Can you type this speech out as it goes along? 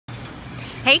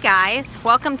Hey guys,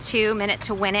 welcome to Minute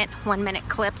to Win It, 1 minute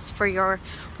clips for your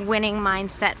winning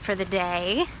mindset for the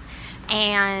day.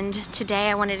 And today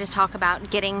I wanted to talk about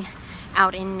getting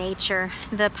out in nature,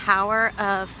 the power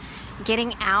of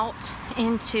getting out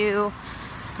into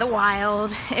the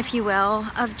wild, if you will,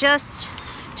 of just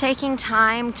taking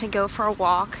time to go for a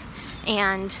walk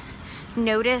and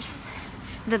notice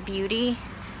the beauty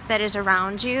that is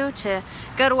around you, to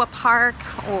go to a park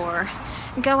or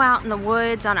go out in the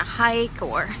woods on a hike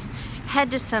or head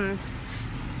to some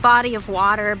body of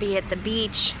water, be it the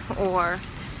beach or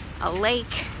a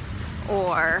lake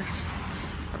or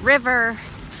a river,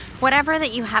 whatever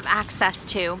that you have access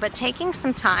to. But taking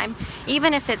some time,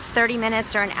 even if it's 30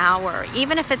 minutes or an hour,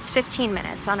 even if it's 15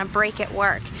 minutes on a break at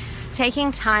work,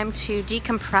 taking time to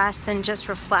decompress and just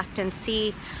reflect and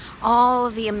see all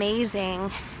of the amazing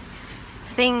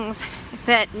things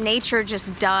that nature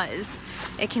just does.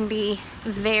 It can be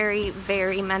very,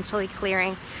 very mentally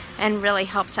clearing and really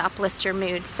help to uplift your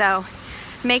mood. So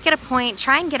make it a point,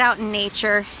 try and get out in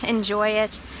nature, enjoy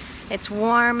it. It's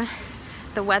warm,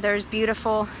 the weather is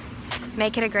beautiful.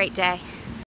 Make it a great day.